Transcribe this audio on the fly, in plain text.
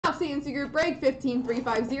CNC Group break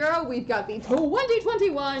 15350. We've got the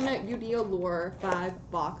 2021 UD Allure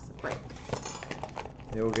 5-box break.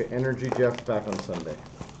 Yeah, we'll get Energy Jeff back on Sunday.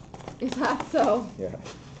 Is that so? Yeah.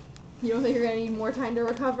 You don't think you're gonna need more time to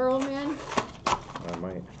recover, old man? I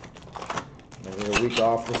might. I need a week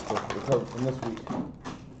off just to recover from this week.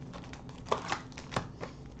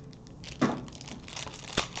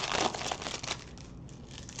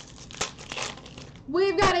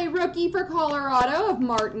 We've got a rookie for Colorado of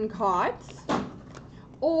Martin Cott.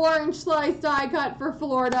 Orange slice die cut for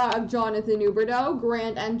Florida of Jonathan Huberdeau.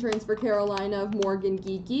 Grand entrance for Carolina of Morgan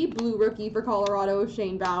Geekie. Blue rookie for Colorado of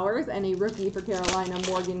Shane Bowers. And a rookie for Carolina,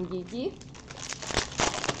 Morgan Geekie.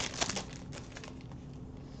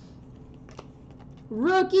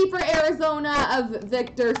 Rookie for Arizona of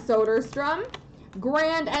Victor Soderstrom.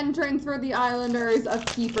 Grand entrance for the Islanders of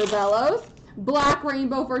Kiefer Bellows. Black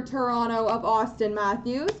rainbow for Toronto of Austin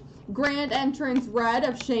Matthews. Grand entrance red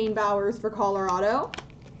of Shane Bowers for Colorado.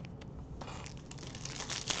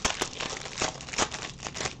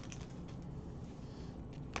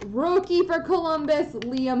 Rookie for Columbus,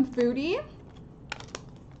 Liam Foudy.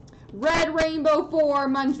 Red rainbow for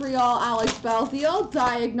Montreal, Alex Belfield.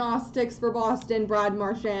 Diagnostics for Boston, Brad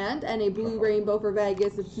Marchand. And a blue rainbow for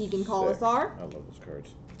Vegas of Keegan Colasar. I love those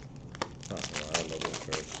cards. I love those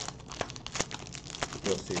cards.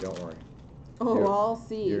 You'll see, don't worry. Oh, I'll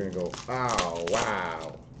see. You're going to go, oh,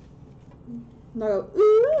 wow. No,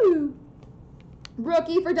 ooh.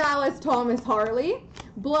 Rookie for Dallas, Thomas Harley.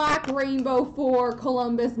 Black rainbow for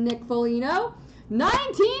Columbus, Nick Foligno.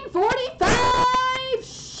 1945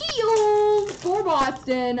 shield for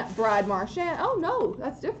Boston, Brad Marchand. Oh, no,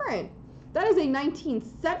 that's different. That is a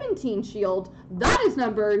 1917 shield. That is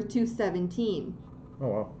numbered to 17. Oh,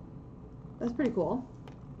 wow. That's pretty cool.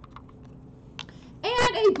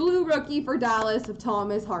 And a blue rookie for Dallas of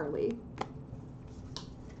Thomas Harley.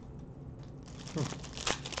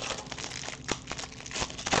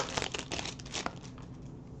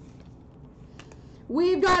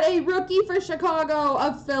 We've got a rookie for Chicago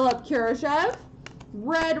of Philip Kurashev.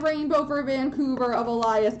 Red rainbow for Vancouver of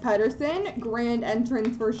Elias Pettersson. Grand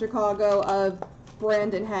entrance for Chicago of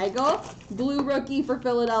Brandon Hagel. Blue rookie for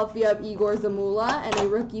Philadelphia of Igor Zamula. And a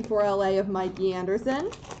rookie for LA of Mikey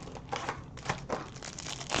Anderson.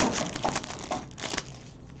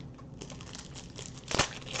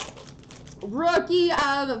 Rookie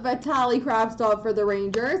of Vitaly Kravtsov for the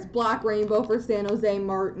Rangers. Black rainbow for San Jose,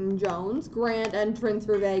 Martin Jones. Grand entrance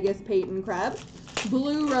for Vegas, Peyton Krebs.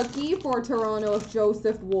 Blue rookie for Toronto of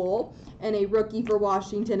Joseph Wool. And a rookie for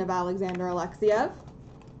Washington of Alexander Alexiev.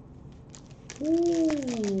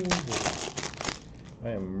 Ooh. I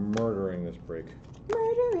am murdering this break.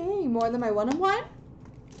 Murdering. More than my one-on-one?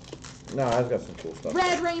 No, I've got some cool stuff.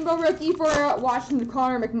 Red rainbow rookie for Washington,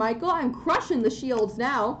 Connor McMichael. I'm crushing the shields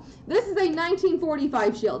now. This is a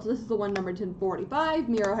 1945 shield. So this is the one numbered to 45.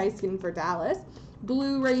 Miro Heiskanen for Dallas.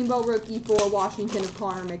 Blue rainbow rookie for Washington of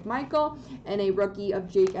Connor McMichael. And a rookie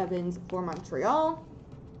of Jake Evans for Montreal.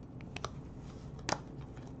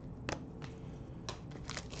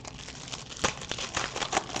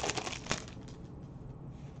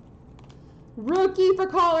 Rookie for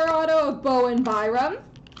Colorado of Bowen Byram.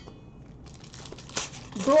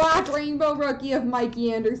 Black rainbow rookie of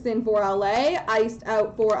Mikey Anderson for LA. Iced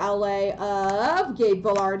out for LA of Gabe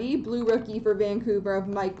Velarde. Blue rookie for Vancouver of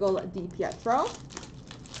Michael DiPietro.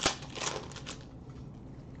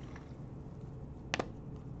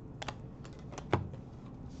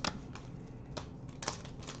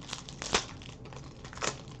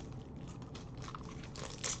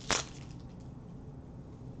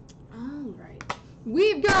 All right.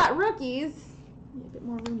 We've got rookies. Need a bit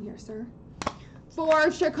more room here, sir.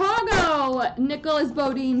 For Chicago, Nicholas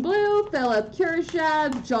Bodine blue, Philip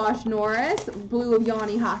Kurashev, Josh Norris, blue of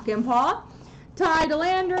Yanni Hakanpää, Ty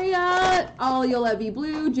Dellandrea, Ali Levy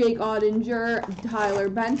blue, Jake Ottinger, Tyler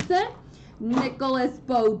Benson, Nicholas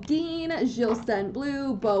Bodine, Gilsen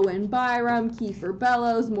blue, Bowen Byram, Kiefer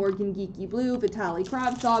Bellows, Morgan Geekie blue, Vitaly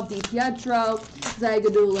Kravtsov, DiPietro,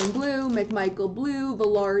 Zagadulin blue, McMichael blue,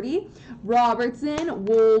 Velarde, Robertson,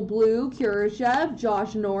 Wool blue, Kurashev,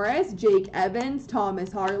 Josh Norris, Jake Evans,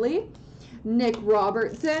 Thomas Harley, Nick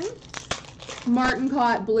Robertson, Martin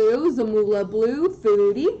Cott blue, Zamula blue,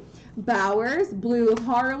 Foudy, Bowers, blue of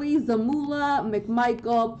Harley, Zamula,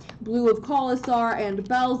 McMichael, blue of Colasar and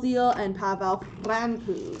Belzile, and Pavel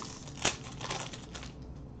Francouz.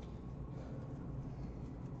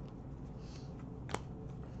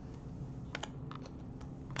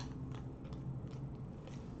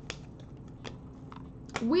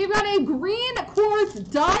 We've got a green quartz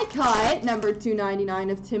die cut, number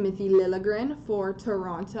 299 of Timothy Liljegren for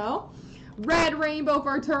Toronto. Red Rainbow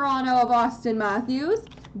for Toronto of Austin Matthews.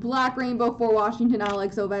 Black Rainbow for Washington,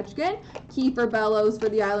 Alex Ovechkin. Kiefer Bellows for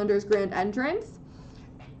the Islanders Grand Entrance.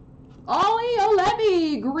 Ollie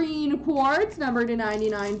Olevi, Green Quartz, number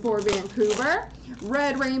 /99 for Vancouver.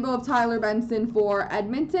 Red Rainbow of Tyler Benson for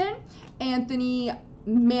Edmonton. Anthony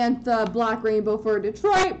Mantha, Black Rainbow for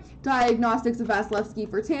Detroit. Diagnostics of Vasilevsky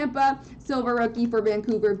for Tampa. Silver Rookie for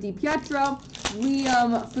Vancouver of DiPietro.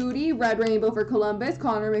 Liam Foudy, Red Rainbow for Columbus.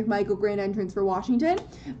 Connor McMichael, Grand Entrance for Washington.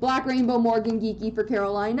 Black Rainbow, Morgan Geekie for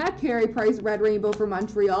Carolina. Carey Price, Red Rainbow for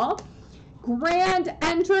Montreal. Grand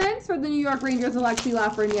Entrance for the New York Rangers, Alexis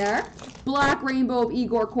Lafreniere. Black Rainbow of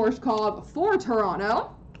Igor Korshkov for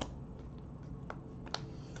Toronto.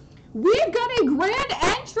 We've got a Grand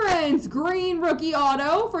Entrance Green Rookie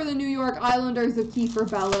Auto for the New York Islanders of Kiefer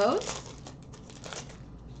Bellows.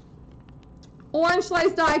 Orange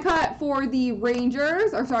Slice Die Cut for the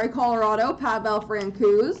Rangers, or sorry, Colorado, Pavel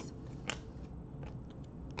Francouz.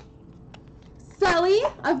 Selly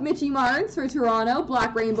of Mitchie Martins for Toronto.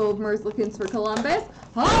 Black Rainbow of Merzlikins for Columbus.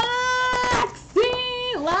 Alexis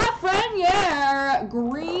Lafreniere,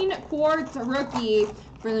 Green Quartz Rookie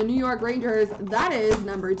for the New York Rangers. That is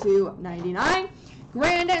number /299.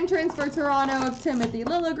 Grand Entrance for Toronto of Timothy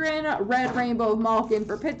Liljegren. Red Rainbow of Malkin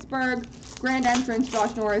for Pittsburgh. Grand Entrance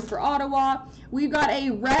Josh Norris for Ottawa. We've got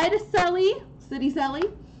a red Selly, City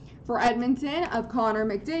Selly, for Edmonton of Connor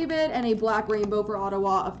McDavid, and a Black Rainbow for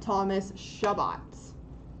Ottawa of Thomas Chabot.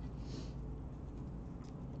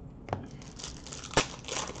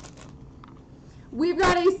 We've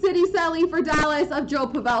got a City Selly for Dallas of Joe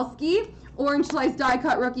Pavelski. Orange Slice Die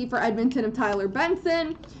Cut Rookie for Edmonton of Tyler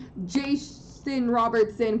Benson. Jason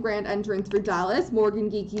Robertson, Grand Entrance for Dallas. Morgan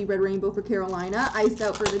Geekie, Red Rainbow for Carolina. Iced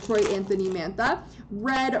Out for Detroit, Anthony Mantha.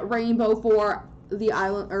 Red Rainbow for the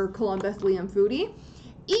Columbus, Liam Foudy.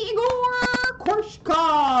 Igor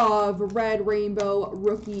Korshkov, Red Rainbow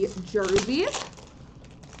Rookie Jersey.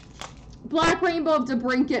 Black Rainbow of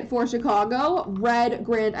DeBrincat for Chicago. Red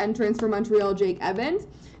Grand Entrance for Montreal, Jake Evans.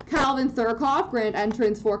 Calvin Surkoff, Grand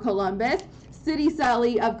Entrance for Columbus. City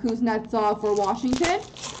Sally of Kuznetsov for Washington.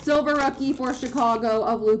 Silver Rookie for Chicago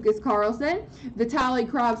of Lucas Carlson. Vitaly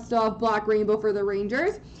Kravtsov, Black Rainbow for the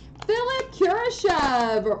Rangers. Philip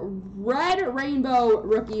Kurashev, Red Rainbow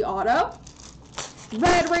Rookie Auto.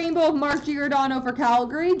 Red Rainbow of Mark Giordano for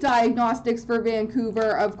Calgary. Diagnostics for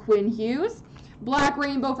Vancouver of Quinn Hughes. Black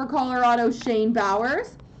Rainbow for Colorado, Shane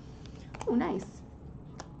Bowers. Oh, nice.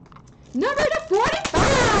 Number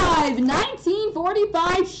 /45,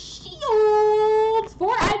 1945 Shields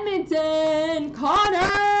for Edmonton,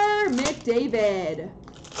 Connor McDavid.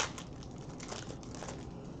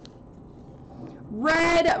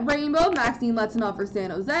 Red Rainbow, Maxime Letsanov for San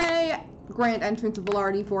Jose. Grand Entrance of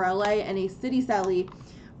Velarde for LA, and a City Sally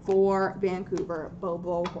for Vancouver,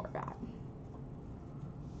 Bobo Horvat.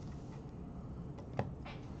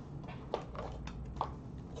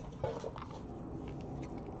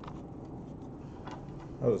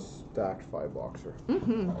 That was stacked 5-boxer.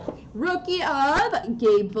 Rookie of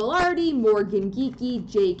Gabe Velarde, Morgan Geekie,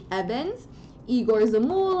 Jake Evans, Igor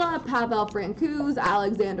Zamula, Pavel Francouz,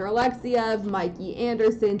 Alexander Alexiev, Mikey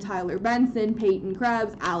Anderson, Tyler Benson, Peyton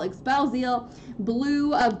Krebs, Alex Belzile.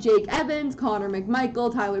 Blue of Jake Evans, Connor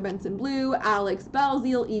McMichael, Tyler Benson Blue, Alex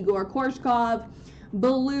Belzile, Igor Korshkov.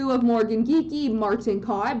 Blue of Morgan Geekie, Martin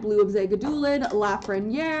Codd. Blue of Zagadulin,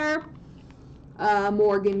 Lafreniere.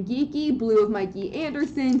 Morgan Geekie, Blue of Mikey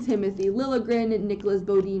Anderson, Timothy Liljegren, Nicholas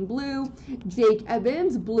Bodine Blue, Jake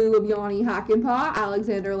Evans, Blue of Yanni Hakanpää,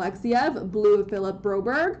 Alexander Alexiev, Blue of Philip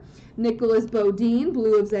Broberg, Nicholas Bodine,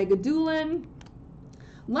 Blue of Zagadulin,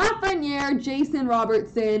 Lafreniere, Jason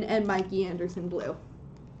Robertson, and Mikey Anderson Blue.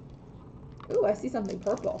 Ooh, I see something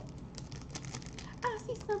purple. I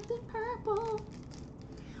see something purple.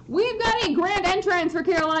 We've got a Grand Entrance for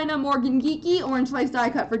Carolina, Morgan Geekie. Orange Slice Die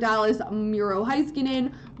Cut for Dallas, Miro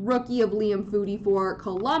Heiskanen. Rookie of Liam Foudy for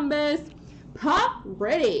Columbus. Pop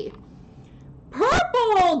ready.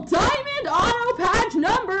 Purple Diamond Auto Patch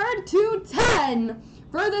numbered /210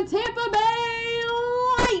 for the Tampa Bay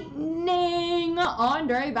Lightning,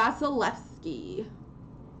 Andrei Vasilevsky.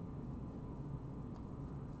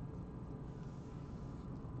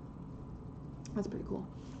 That's pretty cool.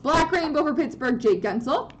 Black Rainbow for Pittsburgh, Jake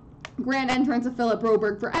Gensel. Grand Entrance of Philip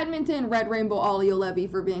Broberg for Edmonton. Red Rainbow Ollie Olevi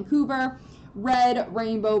for Vancouver. Red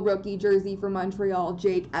Rainbow Rookie Jersey for Montreal,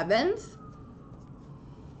 Jake Evans.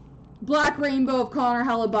 Black Rainbow of Connor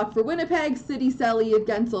Hellebuck for Winnipeg. City Selly of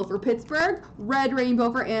Gensel for Pittsburgh. Red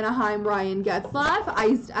Rainbow for Anaheim, Ryan Getzlaf.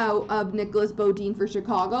 Iced Out of Nicholas Bodine for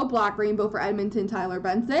Chicago. Black Rainbow for Edmonton, Tyler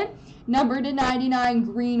Benson. Number to 99,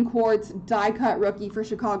 green quartz die cut rookie for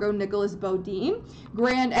Chicago, Nicholas Bodine.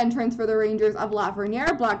 Grand entrance for the Rangers of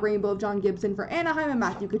Lafreniere. Black rainbow of John Gibson for Anaheim and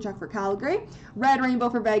Matthew Tkachuk for Calgary. Red rainbow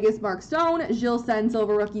for Vegas, Mark Stone. Gilles Sen,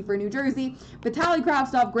 silver rookie for New Jersey. Vitaly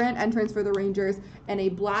Kravtsov, grand entrance for the Rangers. And a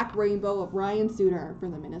black rainbow of Ryan Suter for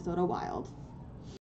the Minnesota Wild.